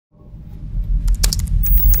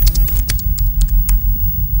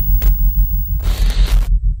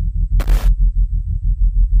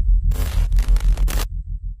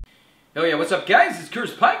what's up guys? It's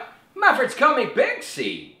Curse Pike. My friends call me Big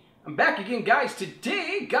C. I'm back again guys.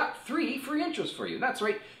 Today got 3 free intros for you. That's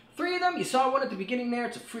right, 3 of them. You saw one at the beginning there.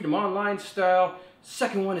 It's a Freedom Online style.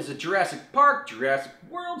 Second one is a Jurassic Park, Jurassic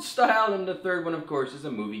World style. And the third one, of course, is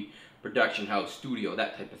a movie production house, studio,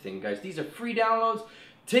 that type of thing, guys. These are free downloads.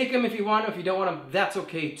 Take them if you want them. If you don't want them, that's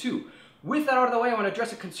okay too. With that out of the way, I want to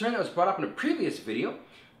address a concern that was brought up in a previous video.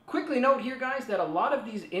 Quickly note here, guys, that a lot of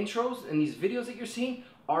these intros and these videos that you're seeing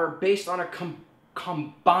are based on a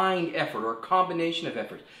combined effort or a combination of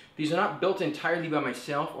efforts. These are not built entirely by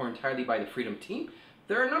myself or entirely by the Freedom team.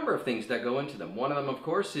 There are a number of things that go into them. One of them, of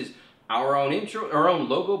course, is our own intro, our own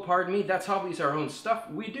logo, pardon me. That's obviously our own stuff.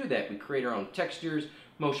 We do that. We create our own textures,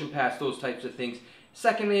 motion paths, those types of things.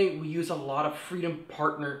 Secondly, we use a lot of Freedom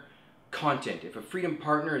partner content. If a Freedom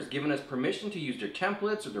partner has given us permission to use their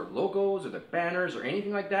templates or their logos or their banners or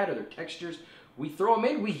anything like that, or their textures, we throw them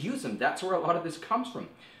in, we use them. That's where a lot of this comes from.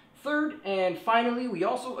 Third and finally, we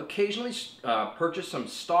also occasionally purchase some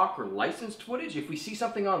stock or licensed footage. If we see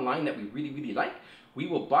something online that we really like, we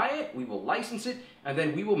will buy it, we will license it, and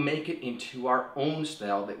then we will make it into our own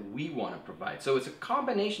style that we want to provide. So it's a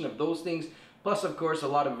combination of those things, plus of course a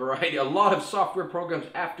lot of variety, a lot of software programs,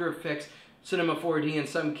 After Effects, Cinema 4D in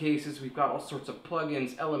some cases. We've got all sorts of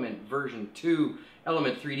plugins, Element version 2,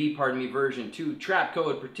 Element 3D, pardon me, version 2,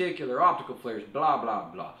 Trapcode, particular, optical flares, blah, blah,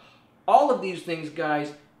 blah. All of these things,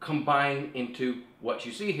 guys, combine into what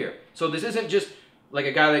you see here. So this isn't just like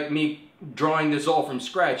a guy like me drawing this all from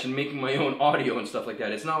scratch and making my own audio and stuff like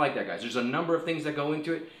that. It's not like that, guys. There's a number of things that go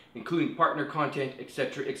into it, including partner content,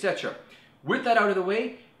 etc., etc. With that out of the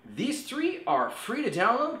way, these 3 are free to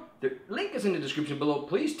download. The link is in the description below.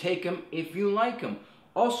 Please take them if you like them.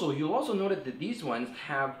 Also, you'll also notice that these ones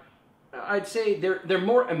have, I'd say they're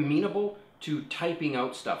more amenable to typing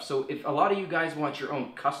out stuff. So if a lot of you guys want your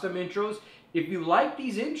own custom intros, if you like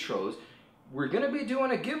these intros, we're going to be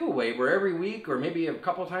doing a giveaway where every week, or maybe a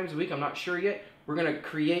couple times a week, I'm not sure yet, we're going to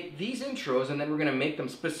create these intros and then we're going to make them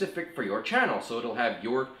specific for your channel. So it'll have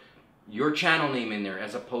your channel name in there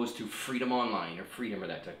as opposed to Freedom Online or Freedom or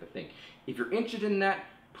that type of thing. If you're interested in that,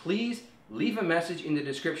 please leave a message in the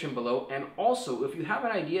description below. And also, if you have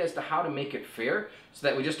an idea as to how to make it fair so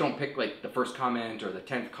that we just don't pick like the first comment or the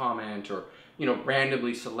 10th comment or, you know,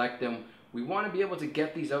 randomly select them, we want to be able to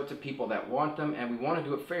get these out to people that want them, and we want to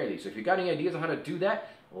do it fairly. So if you got any ideas on how to do that,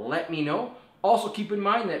 let me know. Also keep in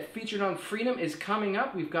mind that Featured on Freedom is coming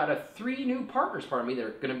up. We've got 3 new partners, pardon me, that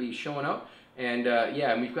are going to be showing up. And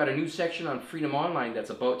yeah, and we've got a new section on Freedom Online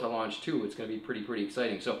that's about to launch too. It's going to be pretty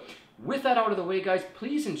exciting. So with that out of the way, guys,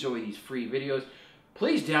 please enjoy these free videos.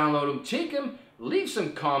 Please download them, take them, leave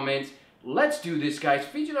some comments. Let's do this, guys.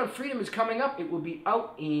 Featured on Freedom is coming up. It will be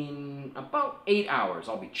out in about 8 hours.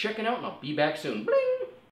 I'll be checking out and I'll be back soon. Bling!